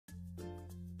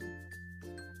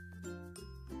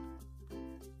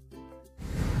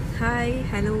Hi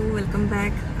hello welcome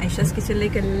back Aisha's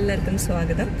കിച്ചണിലേക്ക് എല്ലാവർക്കും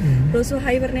സ്വാഗതം. റോസു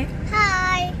ഹായ് പറഞ്ഞേ.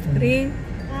 ഹായ് റീൻ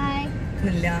ഹായ്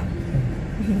ഇല്ല.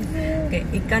 ഓക്കെ,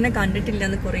 ഇക്കാനെ കണ്ടിട്ടില്ല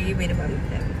എന്ന് കുറേ പേര്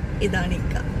പറഞ്ഞില്ല. ഇതാണ്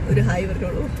ഇക്ക, ഒരു ഹായ്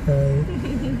പറഞ്ഞോളൂ.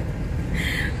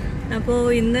 അപ്പോൾ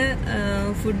ഇന്ന്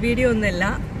ഫുഡ് വീഡിയോ ഒന്നുമല്ല,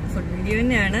 ഫുഡ് വീഡിയോ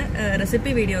തന്നെയാണ്,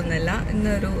 റെസിപ്പി വീഡിയോ ഒന്നുമല്ല.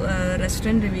 ഇന്നൊരു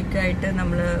റെസ്റ്റോറൻറ്റ് റിവ്യൂക്കായിട്ട്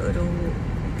നമ്മൾ ഒരു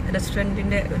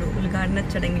റെസ്റ്റോറൻറ്റിൻ്റെ ഒരു ഉദ്ഘാടന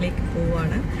ചടങ്ങിലേക്ക്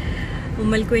പോവുകയാണ്.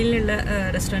 ഉമ്മൽക്കോയിലുള്ള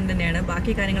റെസ്റ്റോറൻറ്റ് തന്നെയാണ്.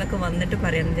 ബാക്കി കാര്യങ്ങളൊക്കെ വന്നിട്ട്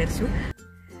പറയാമെന്ന് വിചാരിച്ചു.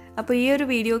 അപ്പോൾ ഈ ഒരു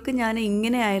വീഡിയോക്ക് ഞാൻ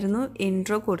ഇങ്ങനെയായിരുന്നു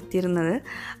ഇൻട്രോ കൊടുത്തിരുന്നത്.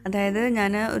 അതായത്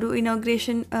ഞാൻ ഒരു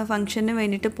ഇനോഗ്രേഷൻ ഫംഗ്ഷന്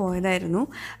വേണ്ടിയിട്ട് പോയതായിരുന്നു.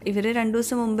 ഇവർ 2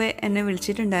 ദിവസം മുമ്പേ എന്നെ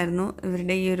വിളിച്ചിട്ടുണ്ടായിരുന്നു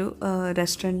ഇവരുടെ ഈ ഒരു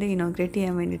റെസ്റ്റോറൻറ്റ് ഇനോഗ്രേറ്റ്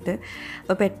ചെയ്യാൻ വേണ്ടിയിട്ട്.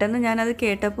 അപ്പോൾ പെട്ടെന്ന് ഞാനത്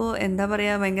കേട്ടപ്പോൾ എന്താ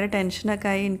പറയുക, ഭയങ്കര ടെൻഷനൊക്കെ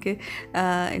ആയി എനിക്ക്.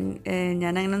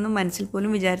 ഞാനങ്ങനൊന്നും മനസ്സിൽ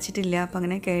പോലും വിചാരിച്ചിട്ടില്ല. അപ്പോൾ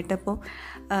അങ്ങനെ കേട്ടപ്പോൾ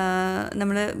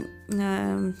നമ്മൾ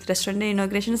റെസ്റ്റോറൻറ്റ്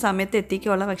ഇനോഗ്രേഷൻ സമയത്ത്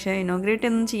എത്തിക്കുള്ള, പക്ഷേ ഇനോഗ്രേറ്റ്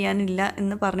ഒന്നും ചെയ്യാനില്ല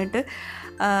എന്ന് പറഞ്ഞിട്ട്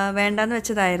വേണ്ടാന്ന്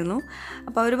വെച്ചതായിരുന്നു.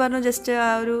 അപ്പോൾ അവർ പറഞ്ഞു ജസ്റ്റ് ആ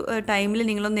ഒരു ടൈമിൽ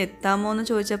നിങ്ങളൊന്ന് എത്താമോ എന്ന്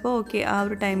ചോദിച്ചപ്പോൾ ഓക്കെ, ആ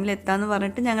ഒരു ടൈമിൽ എത്താമെന്ന്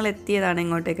പറഞ്ഞിട്ട് ഞങ്ങൾ എത്തിയതാണ്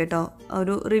ഇങ്ങോട്ടേക്ക് കേട്ടോ.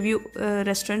 ഒരു റിവ്യൂ,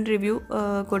 റെസ്റ്റോറൻറ്റ് റിവ്യൂ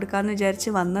കൊടുക്കാമെന്ന്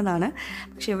വിചാരിച്ച് വന്നതാണ്.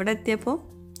 പക്ഷെ ഇവിടെ എത്തിയപ്പോൾ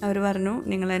അവർ പറഞ്ഞു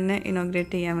നിങ്ങൾ എന്നെ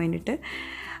ഇനോഗ്രേറ്റ് ചെയ്യാൻ വേണ്ടിയിട്ട്.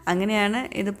 അങ്ങനെയാണ്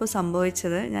ഇതിപ്പോൾ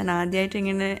സംഭവിച്ചത്. ഞാൻ ആദ്യമായിട്ട്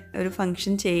ഇങ്ങനെ ഒരു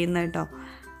ഫംഗ്ഷൻ ചെയ്യുന്ന കേട്ടോ.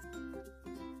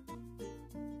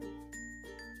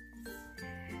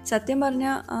 സത്യം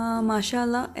പറഞ്ഞാൽ മാഷാ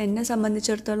അല്ലാ, എന്നെ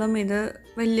സംബന്ധിച്ചിടത്തോളം ഇത്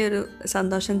വലിയൊരു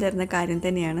സന്തോഷം തരുന്ന കാര്യം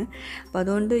തന്നെയാണ്. അപ്പോൾ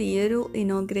അതുകൊണ്ട് ഈ ഒരു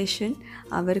ഇനോഗ്രേഷൻ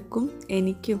അവർക്കും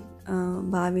എനിക്കും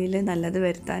ഭാവിയിൽ നല്ലത്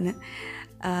വരുത്താൻ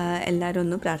എല്ലാവരും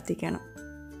ഒന്ന് പ്രാർത്ഥിക്കണം.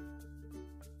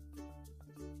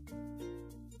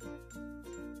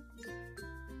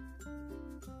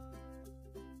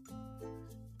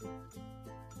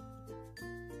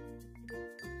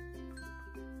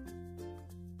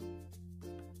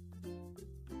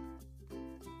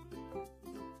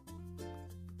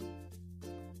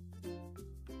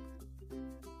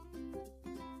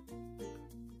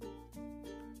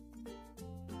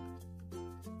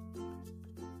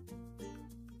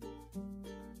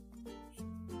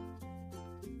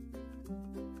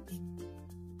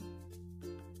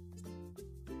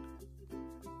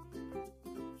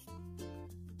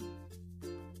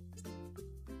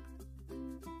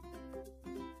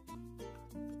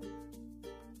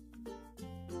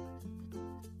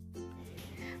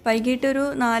 വൈകിട്ടൊരു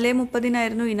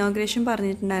 4:30 ഇനോഗ്രേഷൻ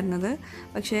പറഞ്ഞിട്ടുണ്ടായിരുന്നത്.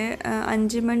 പക്ഷേ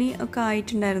 5 മണി ഒക്കെ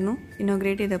ആയിട്ടുണ്ടായിരുന്നു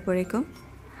ഇനോഗ്രേറ്റ് ചെയ്തപ്പോഴേക്കും.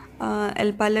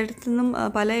 പലയിടത്തു നിന്നും,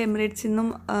 പല എമിറേറ്റ്സിൽ നിന്നും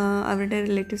അവരുടെ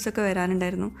റിലേറ്റീവ്സൊക്കെ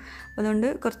വരാനുണ്ടായിരുന്നു. അതുകൊണ്ട്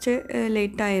കുറച്ച്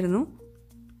ലേറ്റായിരുന്നു.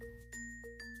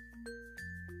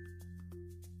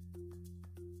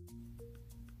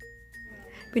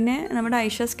 പിന്നെ നമ്മുടെ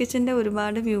ഐഷാസ് കിച്ചൻ്റെ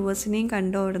ഒരുപാട് വ്യൂവേഴ്സിനെയും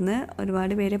കണ്ടു. അവിടുന്ന്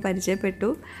ഒരുപാട് പേരെ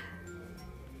പരിചയപ്പെട്ടു.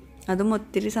 അതും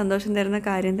ഒത്തിരി സന്തോഷം തരുന്ന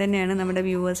കാര്യം തന്നെയാണ്. നമ്മുടെ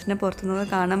വ്യൂവേഴ്സിനെ പുറത്തുനിന്നൊക്കെ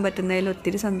കാണാൻ പറ്റുന്നതിൽ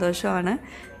ഒത്തിരി സന്തോഷമാണ്.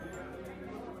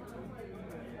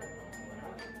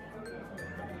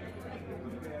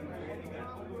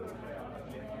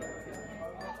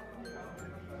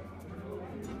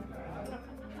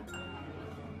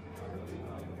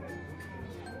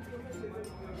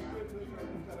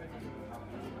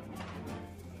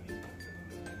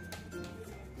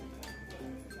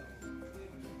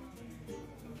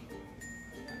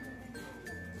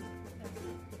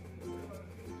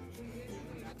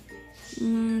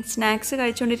 സ്നാക്സ്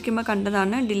കഴിച്ചുകൊണ്ടിരിക്കുമ്പോൾ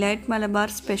കണ്ടതാണ് ഡിലൈറ്റ് മലബാർ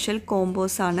സ്പെഷ്യൽ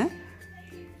കോംബോസാണ്.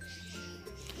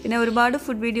 പിന്നെ ഒരുപാട്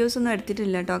ഫുഡ് വീഡിയോസൊന്നും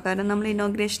എടുത്തിട്ടില്ല കേട്ടോ, കാരണം നമ്മൾ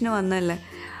ഇനോഗ്രേഷന് വന്നതല്ലേ.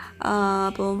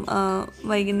 അപ്പം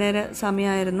വൈകുന്നേര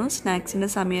സമയമായിരുന്നു, സ്നാക്സിൻ്റെ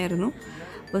സമയമായിരുന്നു.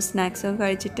 അപ്പോൾ സ്നാക്സൊക്കെ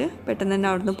കഴിച്ചിട്ട് പെട്ടെന്ന് തന്നെ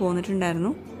അവിടുന്ന്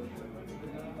പോന്നിട്ടുണ്ടായിരുന്നു.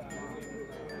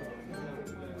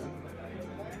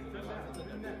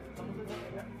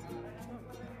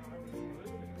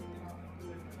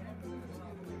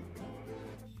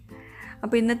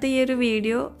 അപ്പോൾ ഇന്നത്തെ ഈ ഒരു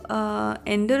വീഡിയോ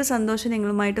എൻ്റെ ഒരു സന്തോഷം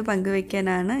നിങ്ങളുമായിട്ട്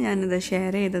പങ്കുവയ്ക്കാനാണ് ഞാനിത്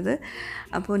ഷെയർ ചെയ്തത്.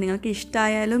 അപ്പോൾ നിങ്ങൾക്ക്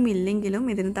ഇഷ്ടമായാലും ഇല്ലെങ്കിലും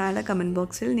ഇതിന് താഴെ കമൻറ്റ്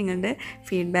ബോക്സിൽ നിങ്ങളുടെ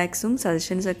ഫീഡ്ബാക്സും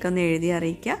സജഷൻസൊക്കെ ഒന്ന് എഴുതി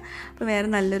അറിയിക്കുക. അപ്പോൾ വേറെ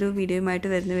നല്ലൊരു വീഡിയോയുമായിട്ട്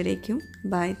വരുന്നവരേക്കും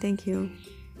ബൈ, താങ്ക് യു.